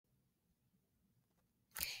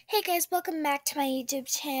Hey guys, welcome back to my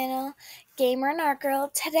YouTube channel, Gamer and Art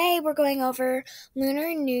Girl. Today we're going over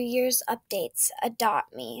Lunar New Year's updates,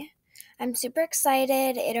 Adopt Me. I'm super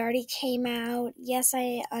excited, it already came out. Yes,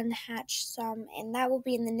 I unhatched some, and that will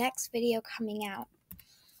be in the next video coming out.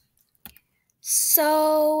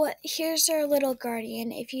 So, here's our little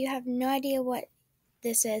guardian. If you have no idea what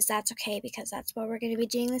this is, that's okay, because that's what we're going to be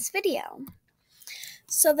doing this video.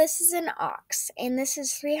 So this is an ox, and this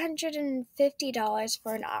is $350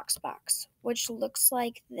 for an ox box, which looks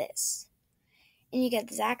like this. And you get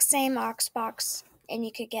the exact same ox box, and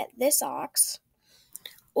you could get this ox,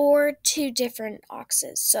 or two different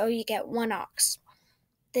oxes, so you get one ox.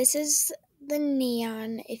 This is the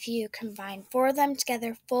neon. If you combine four of them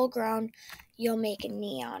together, full grown, you'll make a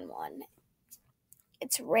neon one.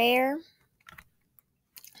 It's rare.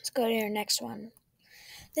 Let's go to our next one.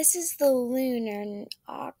 This is the lunar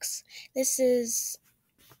ox. This is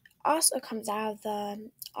also comes out of the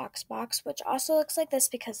ox box, which also looks like this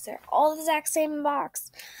because they're all the exact same box.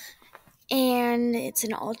 And it's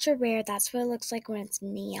an ultra rare. That's what it looks like when it's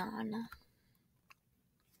neon.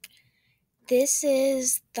 This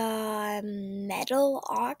is the metal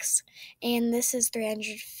ox, and this is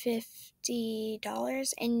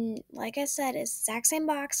 $350. And like I said, it's the exact same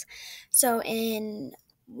box. So in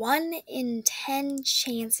 1 in 10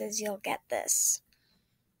 chances you'll get this.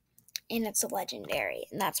 And it's a legendary,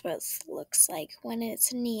 and that's what it looks like when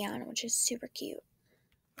it's neon, which is super cute.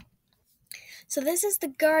 So this is the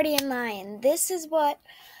guardian lion. This is what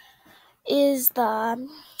is the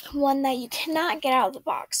one that you cannot get out of the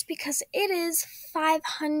box because it is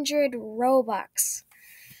 500 Robux.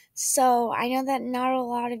 So I know that not a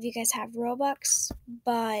lot of you guys have Robux,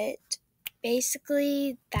 but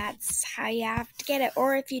basically that's how you have to get it,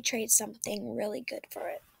 or if you trade something really good for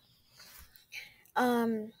it.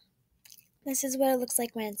 This is what it looks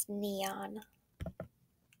like when it's neon.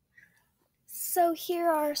 So here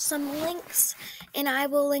are some links, and I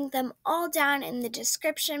will link them all down in the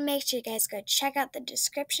description. Make sure you guys go check out the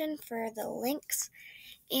description for the links.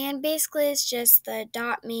 And basically it's just the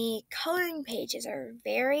Adopt Me coloring pages are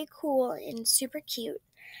very cool and super cute.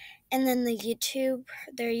 And then their YouTube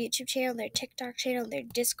channel, their TikTok channel, their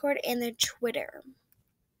Discord, and their Twitter.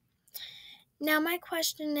 Now my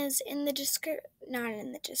question is not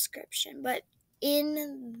in the description, but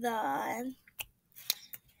in the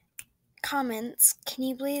comments, can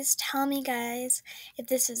you please tell me, guys, if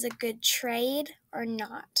this is a good trade or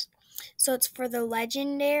not? So it's for the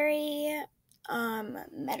legendary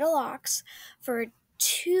metal ox for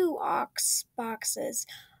 2 ox boxes,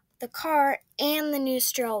 the car, and the new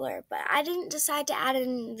stroller. But I didn't decide to add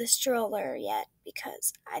in the stroller yet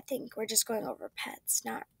because I think we're just going over pets,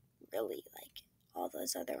 not really like all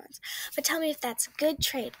those other ones. But tell me if that's a good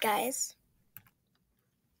trade, guys.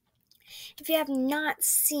 If you have not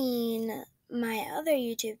seen my other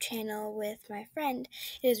YouTube channel with my friend,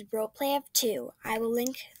 it is Roleplay of 2. I will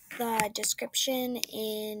link the description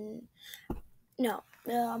in... No,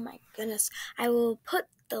 oh my goodness. I will put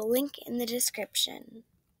the link in the description.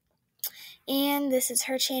 And this is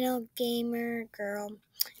her channel, Gamer Girl.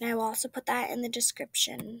 And I will also put that in the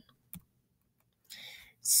description.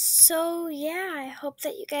 So, yeah, I hope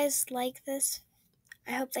that you guys like this.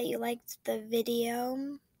 I hope that you liked the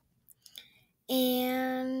video.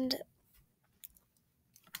 And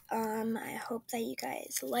I hope that you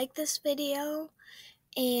guys like this video,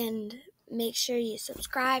 and make sure you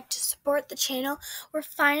subscribe to support the channel. We're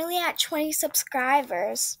finally at 20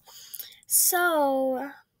 subscribers. So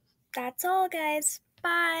that's all, guys.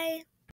 Bye.